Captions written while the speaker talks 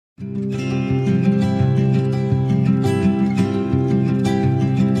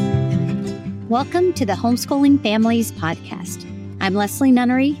Welcome to the Homeschooling Families Podcast. I'm Leslie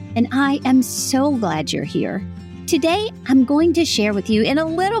Nunnery, and I am so glad you're here. Today, I'm going to share with you in a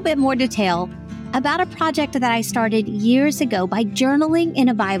little bit more detail about a project that I started years ago by journaling in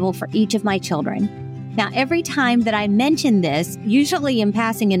a Bible for each of my children. Now, every time that I mention this, usually in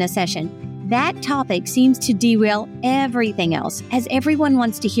passing in a session, that topic seems to derail everything else as everyone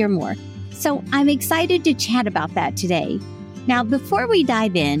wants to hear more. So I'm excited to chat about that today. Now, before we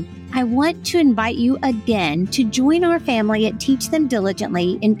dive in, I want to invite you again to join our family at Teach Them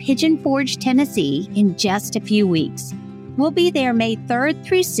Diligently in Pigeon Forge, Tennessee in just a few weeks. We'll be there May 3rd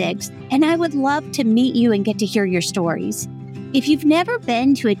through 6th, and I would love to meet you and get to hear your stories. If you've never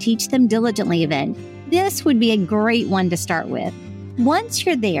been to a Teach Them Diligently event, this would be a great one to start with. Once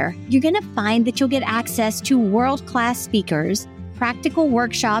you're there, you're going to find that you'll get access to world-class speakers, practical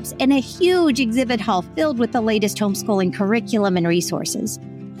workshops, and a huge exhibit hall filled with the latest homeschooling curriculum and resources.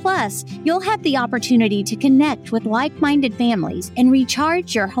 Plus, you'll have the opportunity to connect with like-minded families and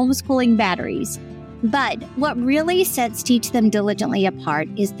recharge your homeschooling batteries. But what really sets Teach Them Diligently apart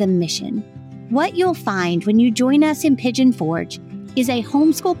is the mission. What you'll find when you join us in Pigeon Forge is a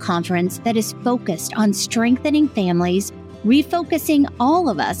homeschool conference that is focused on strengthening families, refocusing all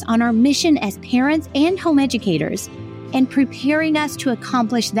of us on our mission as parents and home educators, and preparing us to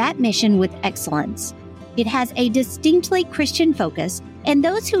accomplish that mission with excellence. It has a distinctly Christian focus, and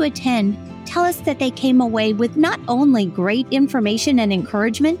those who attend tell us that they came away with not only great information and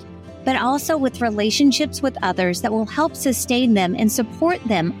encouragement, but also with relationships with others that will help sustain them and support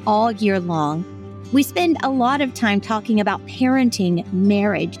them all year long. We spend a lot of time talking about parenting,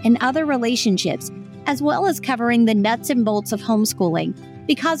 marriage, and other relationships, as well as covering the nuts and bolts of homeschooling,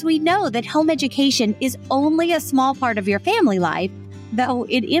 because we know that home education is only a small part of your family life, though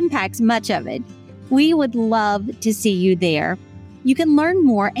it impacts much of it. We would love to see you there. You can learn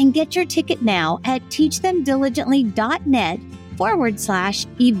more and get your ticket now at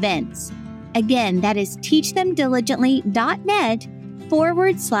teachthemdiligently.net/events. Again, that is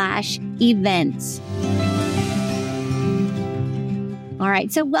teachthemdiligently.net/events. All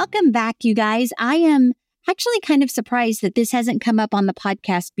right, so welcome back, you guys. I am actually kind of surprised that this hasn't come up on the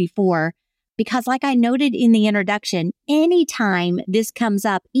podcast before, because like I noted in the introduction, anytime this comes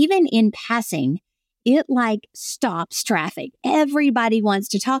up, even in passing, it like stops traffic. Everybody wants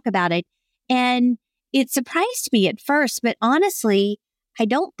to talk about it. And it surprised me at first, but honestly, I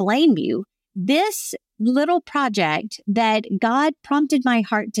don't blame you. This little project that God prompted my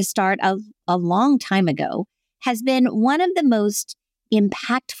heart to start a long time ago has been one of the most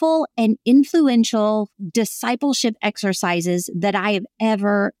impactful and influential discipleship exercises that I have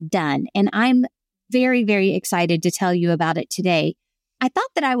ever done. And I'm very, very excited to tell you about it today. I thought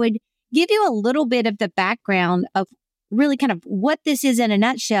that I would give you a little bit of the background of really kind of what this is in a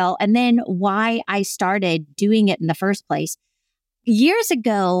nutshell, and then why I started doing it in the first place. Years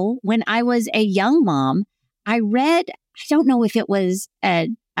ago, when I was a young mom, I read, I don't know if it was a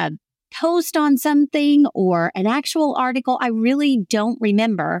post on something or an actual article, I really don't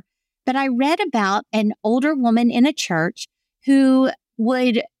remember, but I read about an older woman in a church who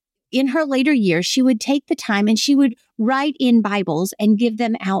would, in her later years, she would take the time and she would write in Bibles and give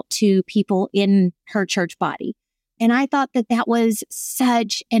them out to people in her church body. And I thought that that was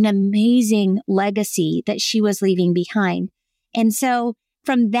such an amazing legacy that she was leaving behind. And so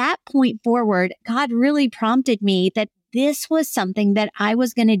from that point forward, God really prompted me that this was something that I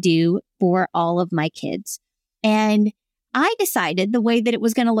was going to do for all of my kids. And I decided the way that it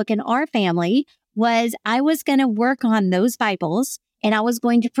was going to look in our family was I was going to work on those Bibles and I was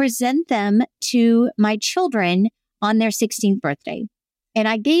going to present them to my children on their 16th birthday. And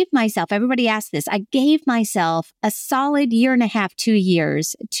I gave myself, everybody asked this, I gave myself a solid year and a half, 2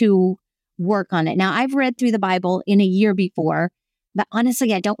 years to work on it. Now, I've read through the Bible in a year before, but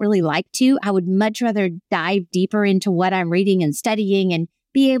honestly, I don't really like to. I would much rather dive deeper into what I'm reading and studying and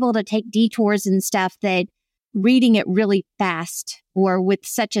be able to take detours and stuff that reading it really fast or with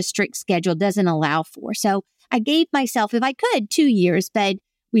such a strict schedule doesn't allow for. So I gave myself, if I could, 2 years, but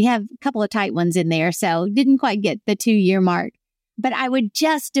we have a couple of tight ones in there, so didn't quite get the 2-year mark. But I would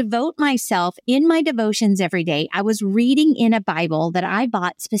just devote myself in my devotions every day. I was reading in a Bible that I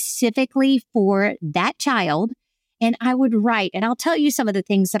bought specifically for that child, and I would write. And I'll tell you some of the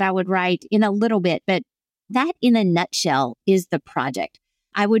things that I would write in a little bit, but that in a nutshell is the project.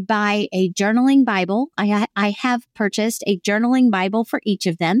 I would buy a journaling Bible. I have purchased a journaling Bible for each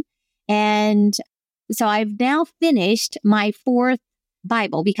of them. And so I've now finished my 4th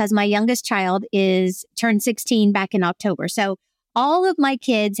Bible because my youngest child turned 16 back in October. So all of my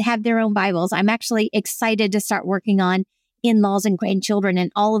kids have their own Bibles. I'm actually excited to start working on in-laws and grandchildren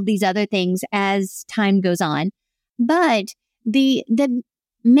and all of these other things as time goes on. But the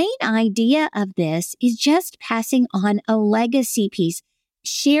main idea of this is just passing on a legacy piece,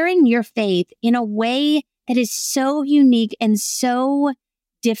 sharing your faith in a way that is so unique and so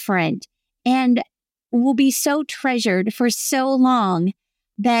different and will be so treasured for so long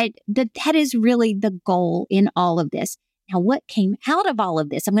that is really the goal in all of this. Now, what came out of all of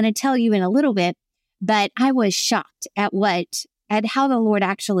this, I'm going to tell you in a little bit, but I was shocked at how the Lord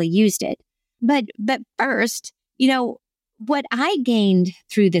actually used it. But first, what I gained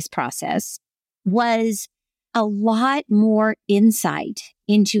through this process was a lot more insight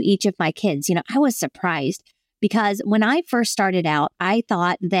into each of my kids. I was surprised because when I first started out, I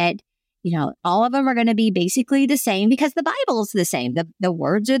thought that, all of them are going to be basically the same because the Bible is the same. The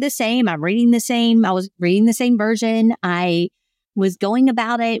words are the same. I'm reading the same. I was reading the same version. I was going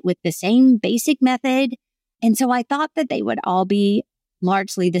about it with the same basic method. And so I thought that they would all be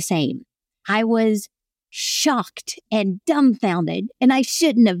largely the same. I was shocked and dumbfounded, and I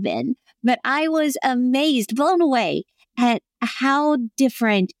shouldn't have been, but I was amazed, blown away at how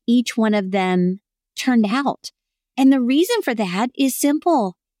different each one of them turned out. And the reason for that is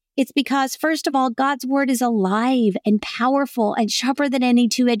simple. It's because, first of all, God's word is alive and powerful and sharper than any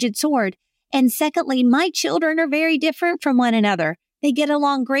two-edged sword. And secondly, my children are very different from one another. They get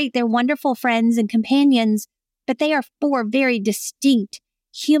along great. They're wonderful friends and companions, but they are four very distinct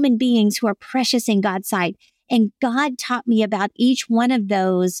human beings who are precious in God's sight. And God taught me about each one of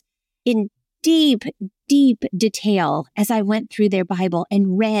those in deep, deep detail as I went through their Bible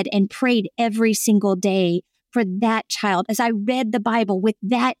and read and prayed every single day for that child, as I read the Bible with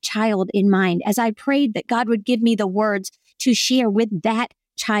that child in mind, as I prayed that God would give me the words to share with that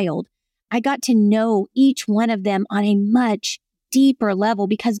child. I got to know each one of them on a much deeper level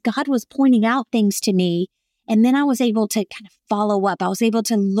because God was pointing out things to me. And then I was able to kind of follow up. I was able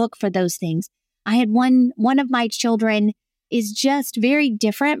to look for those things. I had one of my children is just very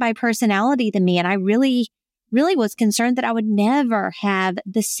different by personality than me. And I really was concerned that I would never have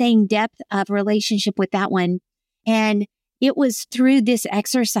the same depth of relationship with that one. And it was through this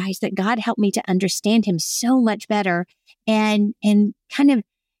exercise that God helped me to understand him so much better and kind of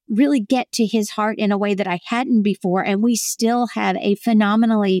really get to his heart in a way that I hadn't before. And we still have a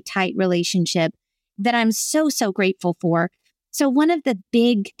phenomenally tight relationship that I'm so, so grateful for. So one of the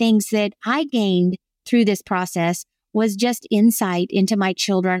big things that I gained through this process was just insight into my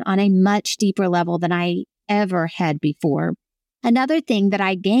children on a much deeper level than I ever had before. Another thing that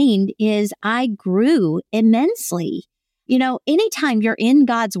I gained is I grew immensely. Anytime you're in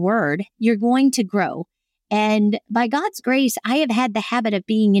God's word, you're going to grow. And by God's grace, I have had the habit of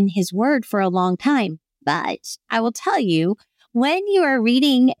being in his word for a long time. But I will tell you, when you are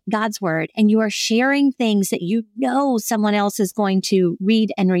reading God's word and you are sharing things that someone else is going to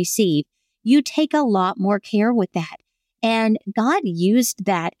read and receive, you take a lot more care with that. And God used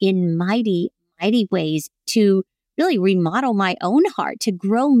that in mighty ways to really remodel my own heart, to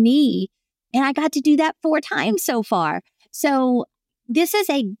grow me. And I got to do that 4 times so far. So this is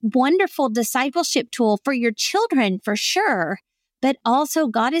a wonderful discipleship tool for your children for sure, but also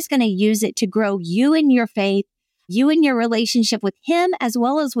God is going to use it to grow you in your faith, you in your relationship with him as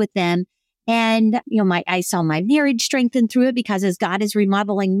well as with them. And, I saw my marriage strengthen through it because as God is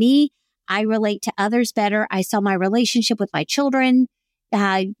remodeling me, I relate to others better. I saw my relationship with my children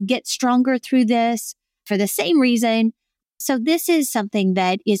get stronger through this for the same reason. So this is something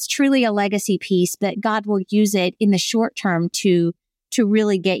that is truly a legacy piece, but God will use it in the short term to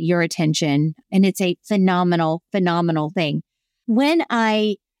really get your attention. And it's a phenomenal thing. When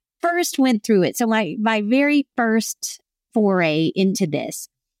I first went through it, so my very first foray into this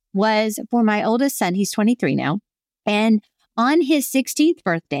was for my oldest son. He's 23 now. And on his 16th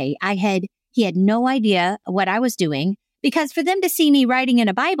birthday, he had no idea what I was doing. Because for them to see me writing in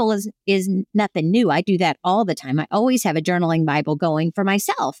a Bible is nothing new. I do that all the time. I always have a journaling Bible going for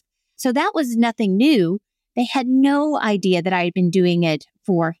myself. So that was nothing new. They had no idea that I had been doing it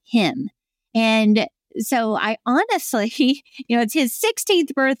for him. And so I honestly, it's his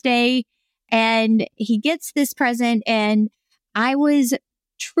 16th birthday and he gets this present and I was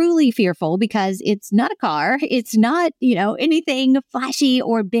truly fearful because it's not a car. It's not, anything flashy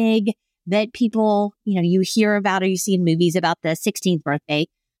or big that people, you hear about or you see in movies about the 16th birthday.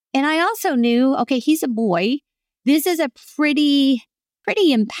 And I also knew, okay, he's a boy. This is a pretty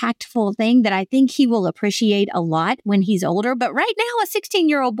impactful thing that I think he will appreciate a lot when he's older. But right now, a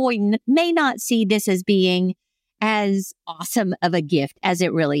 16-year-old boy may not see this as being as awesome of a gift as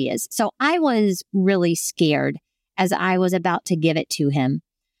it really is. So I was really scared as I was about to give it to him.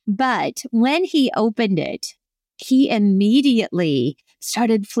 But when he opened it, he immediately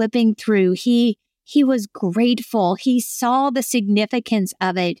started flipping through. He was grateful. He saw the significance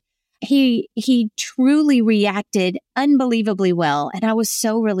of it. He truly reacted unbelievably well. And I was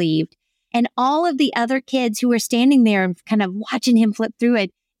so relieved. And all of the other kids who were standing there and kind of watching him flip through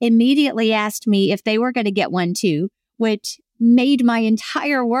it immediately asked me if they were going to get one too, which made my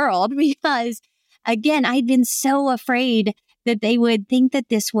entire world because, again, I'd been so afraid that they would think that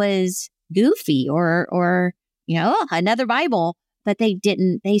this was goofy or another Bible, but they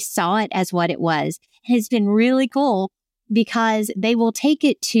didn't. They saw it as what it was. And it's been really cool because they will take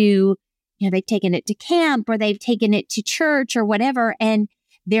it to, they've taken it to camp or they've taken it to church or whatever. And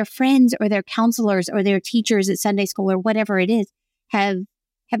their friends or their counselors or their teachers at Sunday school or whatever it is have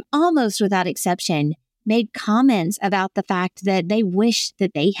almost without exception made comments about the fact that they wish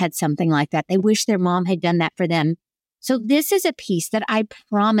that they had something like that. They wish their mom had done that for them. So this is a piece that I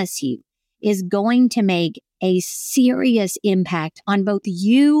promise you is going to make a serious impact on both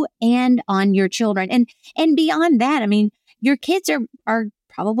you and on your children. And beyond that, I mean, your kids are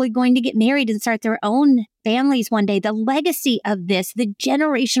probably going to get married and start their own families one day. The legacy of this, the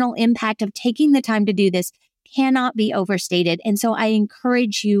generational impact of taking the time to do this cannot be overstated. And so I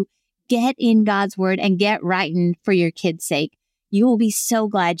encourage you, get in God's word and get writing for your kids' sake. You will be so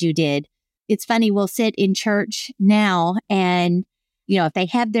glad you did. It's funny, we'll sit in church now and, if they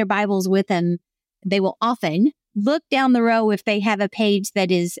have their Bibles with them, they will often look down the row if they have a page that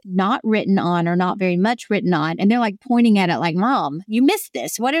is not written on or not very much written on. And they're like pointing at it like, Mom, you missed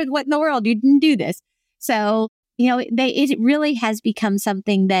this. What in the world? You didn't do this. So, it really has become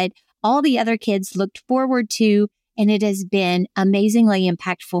something that all the other kids looked forward to. And it has been amazingly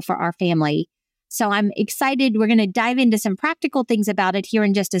impactful for our family. So I'm excited. We're going to dive into some practical things about it here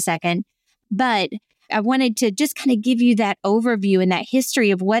in just a second. But I wanted to just kind of give you that overview and that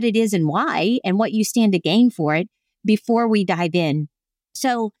history of what it is and why and what you stand to gain for it before we dive in.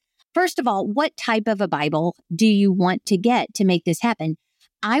 So first of all, what type of a Bible do you want to get to make this happen?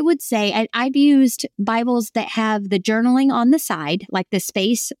 I would say I've used Bibles that have the journaling on the side, like the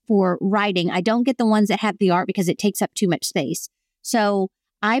space for writing. I don't get the ones that have the art because it takes up too much space. So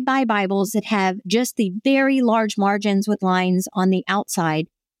I buy Bibles that have just the very large margins with lines on the outside.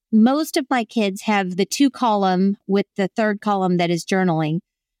 Most of my kids have the 2-column with the 3rd column that is journaling.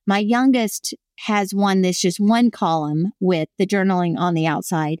 My youngest has one that's just 1 column with the journaling on the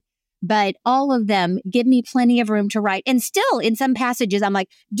outside. But all of them give me plenty of room to write. And still, in some passages, I'm like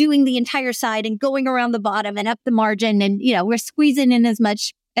doing the entire side and going around the bottom and up the margin. And, we're squeezing in as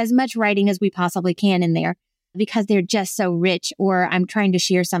much writing as we possibly can in there because they're just so rich, or I'm trying to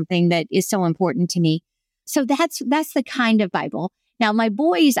share something that is so important to me. So that's the kind of Bible. Now, my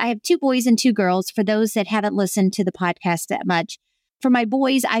boys, I have 2 boys and 2 girls. For those that haven't listened to the podcast that much, for my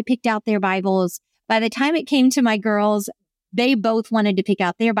boys, I picked out their Bibles. By the time it came to my girls, they both wanted to pick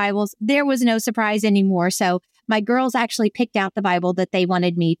out their Bibles. There was no surprise anymore. So my girls actually picked out the Bible that they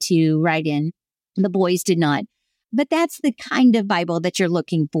wanted me to write in. The boys did not. But that's the kind of Bible that you're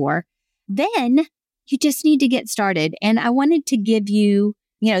looking for. Then you just need to get started. And I wanted to give you,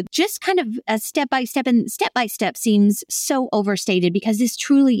 just kind of a step-by-step, and step-by-step seems so overstated because this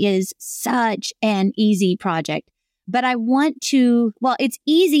truly is such an easy project. But I want to, it's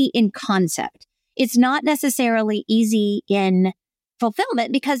easy in concept. It's not necessarily easy in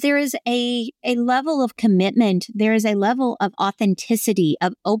fulfillment because there is a level of commitment. There is a level of authenticity,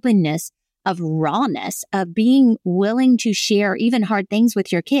 of openness, of rawness, of being willing to share even hard things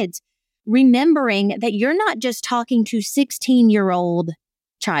with your kids. Remembering that you're not just talking to 16-year-old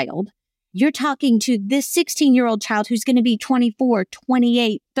child. You're talking to this 16-year-old child who's going to be 24,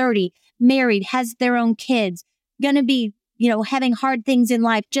 28, 30, married, has their own kids, going to be, having hard things in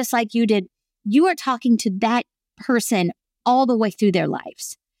life just like you did. You are talking to that person all the way through their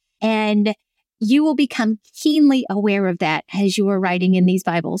lives. And you will become keenly aware of that as you are writing in these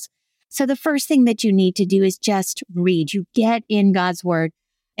Bibles. So the first thing that you need to do is just read. You get in God's word.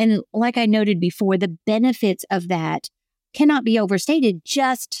 And like I noted before, the benefits of that cannot be overstated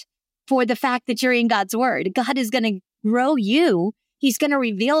just for the fact that you're in God's word. God is going to grow you. He's going to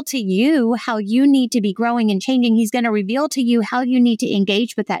reveal to you how you need to be growing and changing. He's going to reveal to you how you need to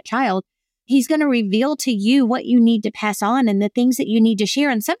engage with that child. He's going to reveal to you what you need to pass on and the things that you need to share.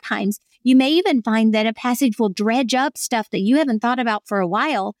 And sometimes you may even find that a passage will dredge up stuff that you haven't thought about for a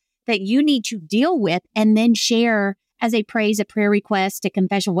while that you need to deal with and then share as a praise, a prayer request, a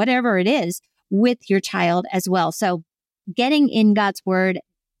confession, whatever it is, with your child as well. So getting in God's word,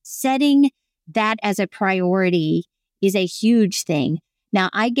 setting that as a priority is a huge thing. Now,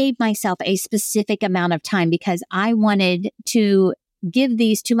 I gave myself a specific amount of time because I wanted to give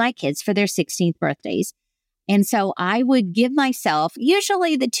these to my kids for their 16th birthdays. And so I would give myself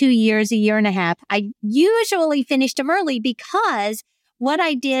usually the 2 years, a year and a half. I usually finished them early because what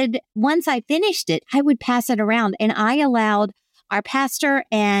I did once I finished it, I would pass it around, and I allowed our pastor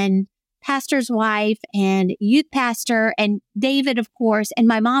and pastor's wife and youth pastor and David, of course, and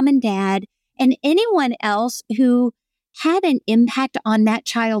my mom and dad and anyone else who had an impact on that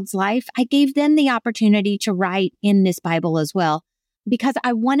child's life. I gave them the opportunity to write in this Bible as well, because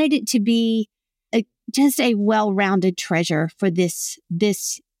I wanted it to be just a well-rounded treasure for this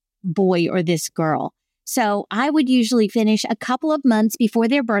boy or this girl. So I would usually finish a couple of months before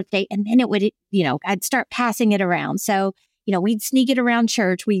their birthday, and then it would, I'd start passing it around. So, we'd sneak it around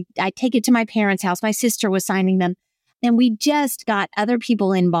church. I'd take it to my parents' house. My sister was signing them, and we just got other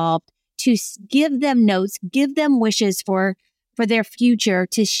people involved to give them notes, give them wishes for their future,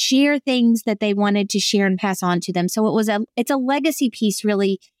 to share things that they wanted to share and pass on to them. So it's a legacy piece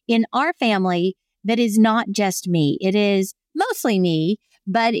really in our family that is not just me. It is mostly me,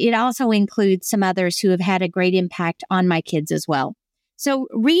 but it also includes some others who have had a great impact on my kids as well. So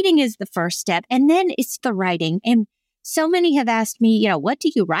reading is the first step, and then it's the writing. And so many have asked me, what do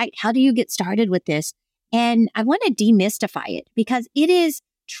you write? How do you get started with this? And I want to demystify it because it is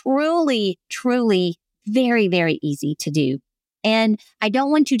truly, truly very, very easy to do. And I don't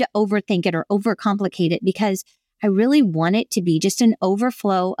want you to overthink it or overcomplicate it, because I really want it to be just an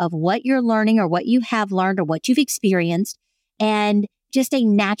overflow of what you're learning or what you have learned or what you've experienced, and just a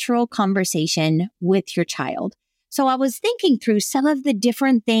natural conversation with your child. So I was thinking through some of the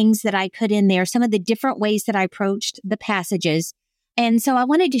different things that I put in there, some of the different ways that I approached the passages. And so I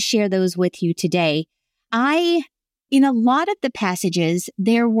wanted to share those with you today. In a lot of the passages,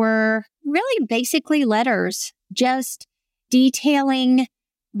 there were really basically letters just detailing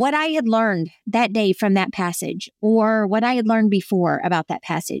what I had learned that day from that passage, or what I had learned before about that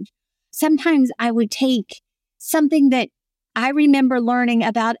passage. Sometimes I would take something that I remember learning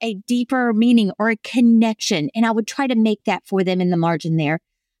about a deeper meaning or a connection, and I would try to make that for them in the margin there.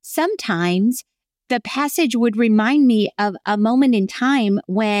 Sometimes the passage would remind me of a moment in time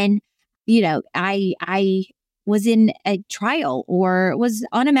when, I was in a trial or was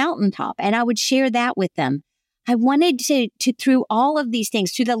on a mountaintop, and I would share that with them. I wanted to through all of these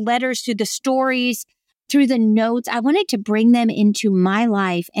things, through the letters, through the stories, through the notes, I wanted to bring them into my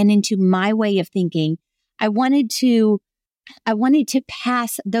life and into my way of thinking. I wanted to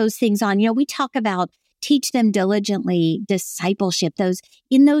pass those things on. We talk about teach them diligently, discipleship, those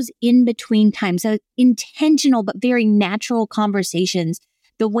in between times, those intentional but very natural conversations,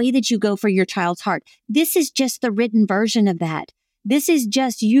 the way that you go for your child's heart. This is just the written version of that. This is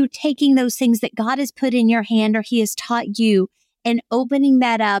just you taking those things that God has put in your hand or He has taught you, and opening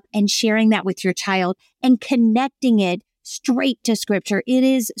that up and sharing that with your child and connecting it straight to Scripture. It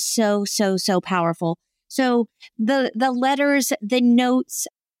is so, so, so powerful. So the letters, the notes,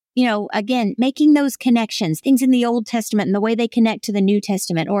 again, making those connections, things in the Old Testament and the way they connect to the New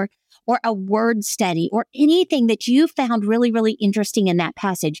Testament, or a word study, or anything that you found really, really interesting in that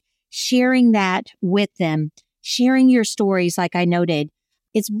passage, sharing that with them. Sharing your stories, like I noted,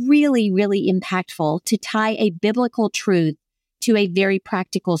 it's really, really impactful to tie a biblical truth to a very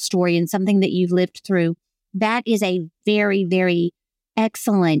practical story and something that you've lived through. That is a very, very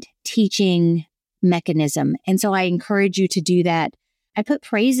excellent teaching mechanism. And so I encourage you to do that. I put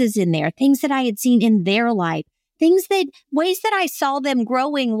praises in there, things that I had seen in their life, ways that I saw them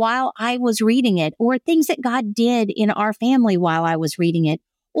growing while I was reading it, or things that God did in our family while I was reading it,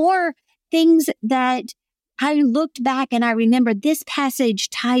 or things that I looked back and I remember this passage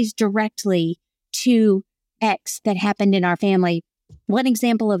ties directly to X that happened in our family. One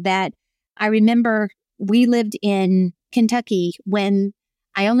example of that, I remember we lived in Kentucky when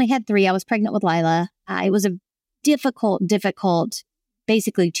I only had 3. I was pregnant with Lila. It was a difficult,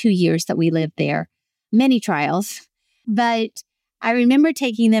 basically 2 years that we lived there. Many trials. But I remember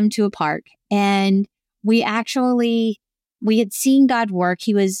taking them to a park, and we had seen God work.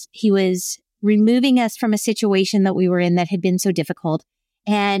 He was removing us from a situation that we were in that had been so difficult.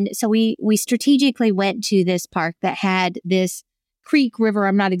 And so we strategically went to this park that had this creek, river.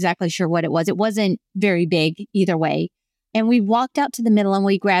 I'm not exactly sure what it was. It wasn't very big either way. And we walked out to the middle and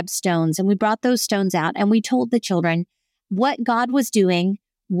we grabbed stones, and we brought those stones out, and we told the children what God was doing,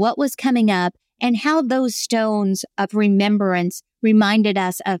 what was coming up, and how those stones of remembrance reminded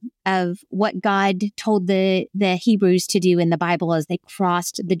us of what God told the Hebrews to do in the Bible as they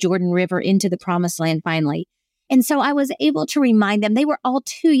crossed the Jordan River into the Promised Land finally. And so I was able to remind them. They were all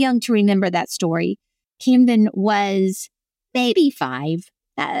too young to remember that story. Camden was maybe 5,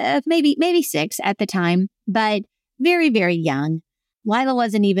 maybe 6 at the time, but very, very young. Lila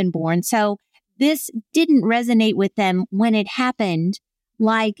wasn't even born. So this didn't resonate with them when it happened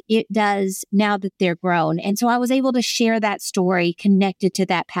like it does now that they're grown. And so I was able to share that story connected to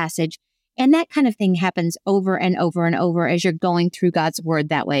that passage. And that kind of thing happens over and over and over as you're going through God's word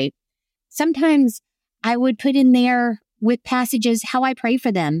that way. Sometimes I would put in there with passages how I pray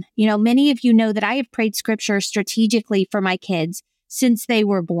for them. Many of you know that I have prayed scripture strategically for my kids since they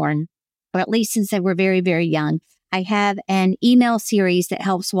were born, or at least since they were very, very young. I have an email series that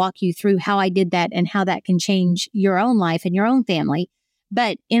helps walk you through how I did that and how that can change your own life and your own family.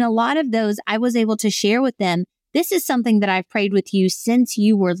 But in a lot of those, I was able to share with them, this is something that I've prayed with you since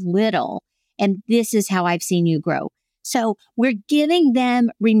you were little, and this is how I've seen you grow. So we're giving them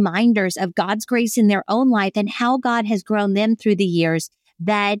reminders of God's grace in their own life and how God has grown them through the years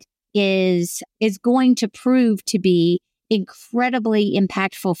that is going to prove to be incredibly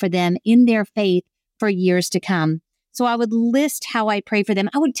impactful for them in their faith for years to come. So I would list how I pray for them.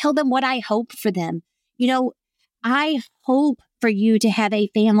 I would tell them what I hope for them. I hope for you to have a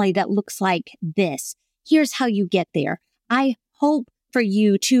family that looks like this. Here's how you get there. I hope for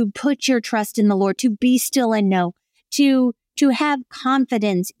you to put your trust in the Lord, to be still and know, to have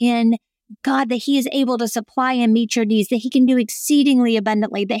confidence in God, that He is able to supply and meet your needs, that He can do exceedingly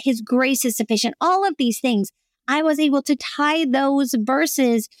abundantly, that His grace is sufficient. All of these things, I was able to tie those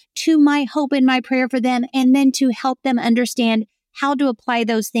verses to my hope and my prayer for them, and then to help them understand how to apply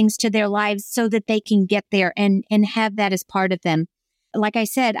those things to their lives so that they can get there and have that as part of them. Like I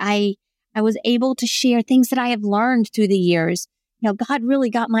said, I was able to share things that I have learned through the years. God really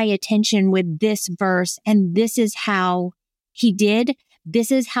got my attention with this verse, and this is how He did.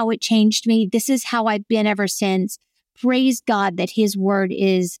 This is how it changed me. This is how I've been ever since. Praise God that His word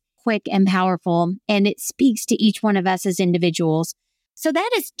is quick and powerful, and it speaks to each one of us as individuals. So that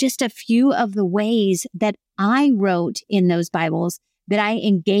is just a few of the ways that I wrote in those Bibles, that I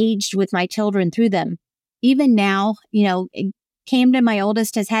engaged with my children through them. Even now, Camden, my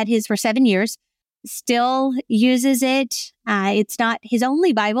oldest, has had his for 7 years, still uses it. It's not his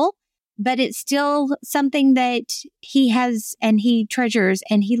only Bible, but it's still something that he has and he treasures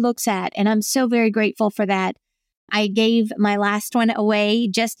and he looks at. And I'm so very grateful for that. I gave my last one away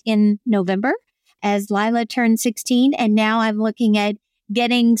just in November as Lila turned 16. And now I'm looking at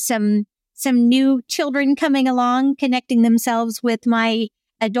getting some new children coming along, connecting themselves with my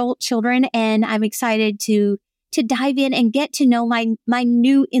adult children. And I'm excited to dive in and get to know my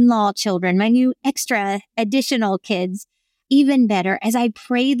new in-law children, my new extra additional kids, even better as I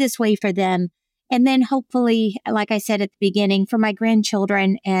pray this way for them. And then hopefully, like I said at the beginning, for my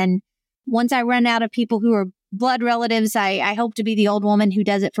grandchildren. And once I run out of people who are blood relatives, I hope to be the old woman who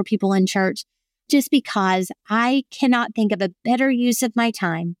does it for people in church, just because I cannot think of a better use of my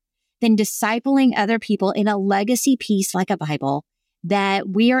time than discipling other people in a legacy piece like a Bible, that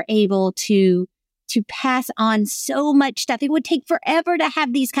we are able to pass on so much stuff. It would take forever to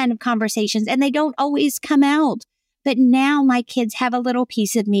have these kind of conversations, and they don't always come out. But now my kids have a little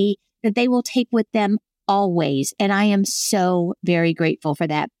piece of me that they will take with them always. And I am so very grateful for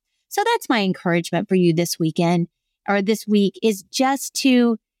that. So that's my encouragement for you this weekend or this week, is just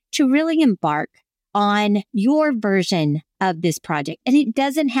to really embark on your version of this project. And it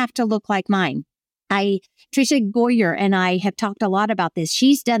doesn't have to look like mine. Tricia Goyer and I have talked a lot about this.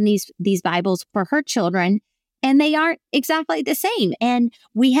 She's done these Bibles for her children, and they aren't exactly the same. And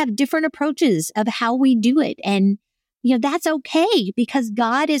we have different approaches of how we do it. And, that's okay, because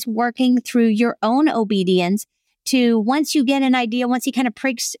God is working through your own obedience to, once you get an idea, once He kind of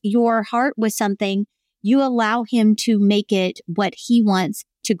pricks your heart with something, you allow Him to make it what He wants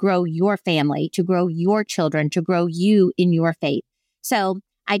to grow your family, to grow your children, to grow you in your faith. So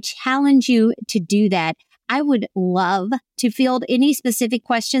I challenge you to do that. I would love to field any specific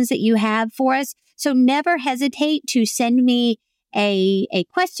questions that you have for us. So never hesitate to send me a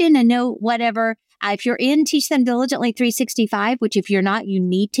question, a note, whatever. If you're in Teach Them Diligently 365, which if you're not, you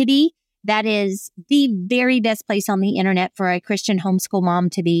need to be, that is the very best place on the internet for a Christian homeschool mom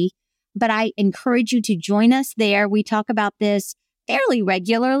to be. But I encourage you to join us there. We talk about this fairly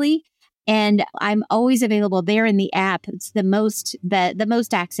regularly, and I'm always available there in the app. It's the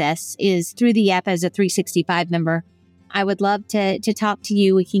most access is through the app as a 365 member. I would love to talk to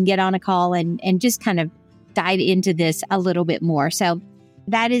you. We can get on a call and just kind of dive into this a little bit more. So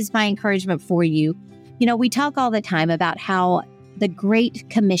that is my encouragement for you. We talk all the time about how the Great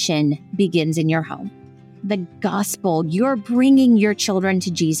Commission begins in your home. The gospel, you're bringing your children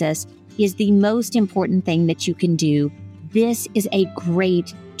to Jesus, is the most important thing that you can do. This is a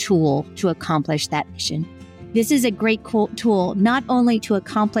great tool to accomplish that mission. This is a great tool, not only to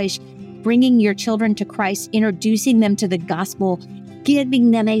accomplish bringing your children to Christ, introducing them to the gospel,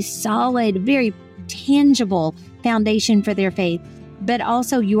 giving them a solid, very tangible foundation for their faith, but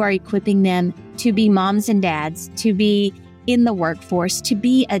also you are equipping them to be moms and dads, to be in the workforce, to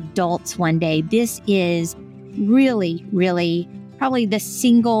be adults one day. This is really, really probably the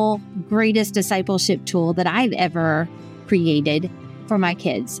single greatest discipleship tool that I've ever created for my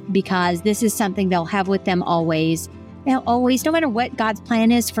kids, because this is something they'll have with them always. They'll always, no matter what God's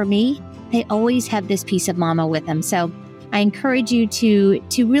plan is for me, they always have this piece of mama with them. So I encourage you to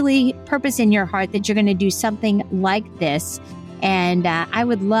really purpose in your heart that you're going to do something like this. And I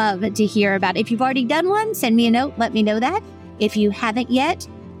would love to hear about it. If you've already done one, send me a note. Let me know that. If you haven't yet,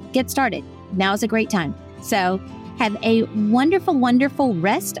 get started. Now is a great time. So have a wonderful, wonderful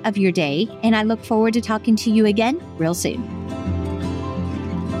rest of your day. And I look forward to talking to you again real soon.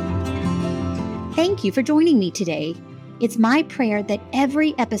 Thank you for joining me today. It's my prayer that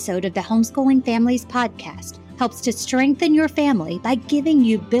every episode of the Homeschooling Families podcast helps to strengthen your family by giving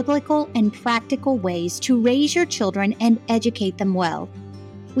you biblical and practical ways to raise your children and educate them well.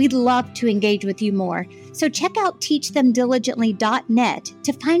 We'd love to engage with you more, so check out teachthemdiligently.net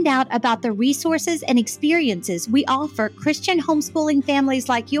to find out about the resources and experiences we offer Christian homeschooling families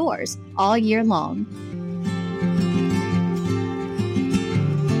like yours all year long.